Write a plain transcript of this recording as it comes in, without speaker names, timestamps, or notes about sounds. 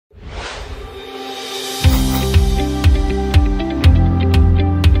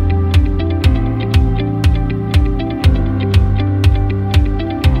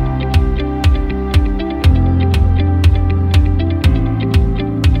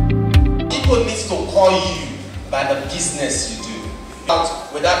People need to call you by the business you do.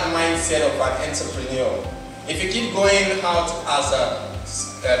 With that mindset of an entrepreneur. If you keep going out as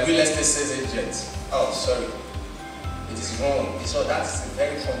a real estate sales agent, oh sorry, it is wrong. So that's a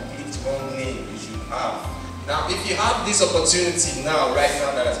very complete wrong name you should have. Now, if you have this opportunity now, right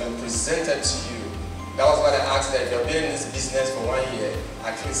now, that has been presented to you, that was what I asked that if you've been in this business for 1 year,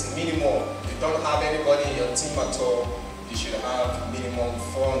 at least minimum, if you don't have anybody in your team at all, you should have minimum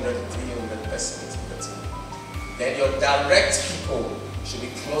 400 to 300 persons in the team. Then your direct people should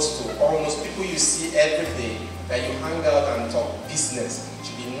be close to almost people you see every day that you hang out and talk business.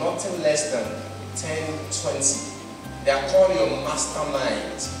 Should be nothing less than 10, 20. They are called your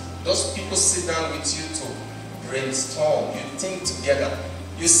mastermind. Those people sit down with you to brainstorm, you think together.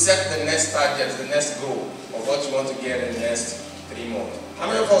 You set the next target, the next goal of what you want to get in the next 3 months. How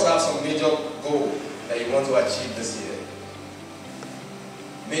many of us have some major goal that you want to achieve this year?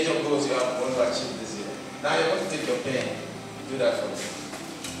 Major goals you want to achieve this year. Now you're going to take your pen. Do that for me.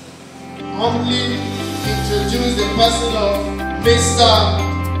 Humbly introduce the person of Mr.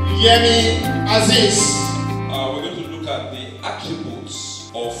 Yemi Aziz. We're going to look at the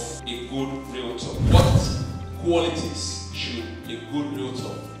attributes of a good realtor. What qualities should a good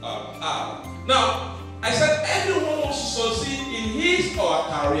realtor have? Now, I said everyone wants to succeed in his or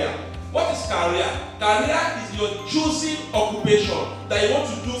her career. What is career? Career is your choosing occupation that you want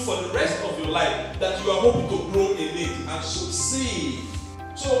to do for the rest of your life, that you are hoping to grow in it and succeed.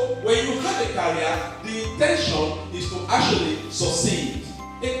 So when you have a career, the intention is to actually succeed.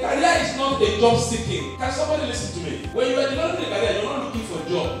 A career is not a job seeking. Can somebody listen to me? When you are developing a career, you're not looking for a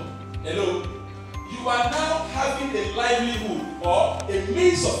job. Hello? You are now having a livelihood or a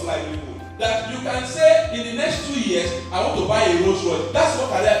means of livelihood that you can say in the next 2 years, I want to buy a Rolls Royce. That's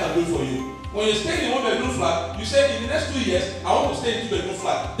what career can do for you. When you stay in a 1-bedroom flat, you say in the next 2 years, I want to stay in a 2-bedroom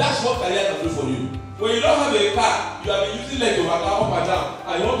flat. That's what career can do for you. When you don't have a car, you have been using leg to walk up and down,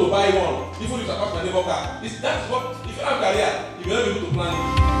 and you want to buy one, even if you are not a neighbor car. That's what, if you have a career, you will not be able to plan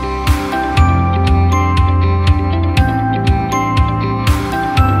it.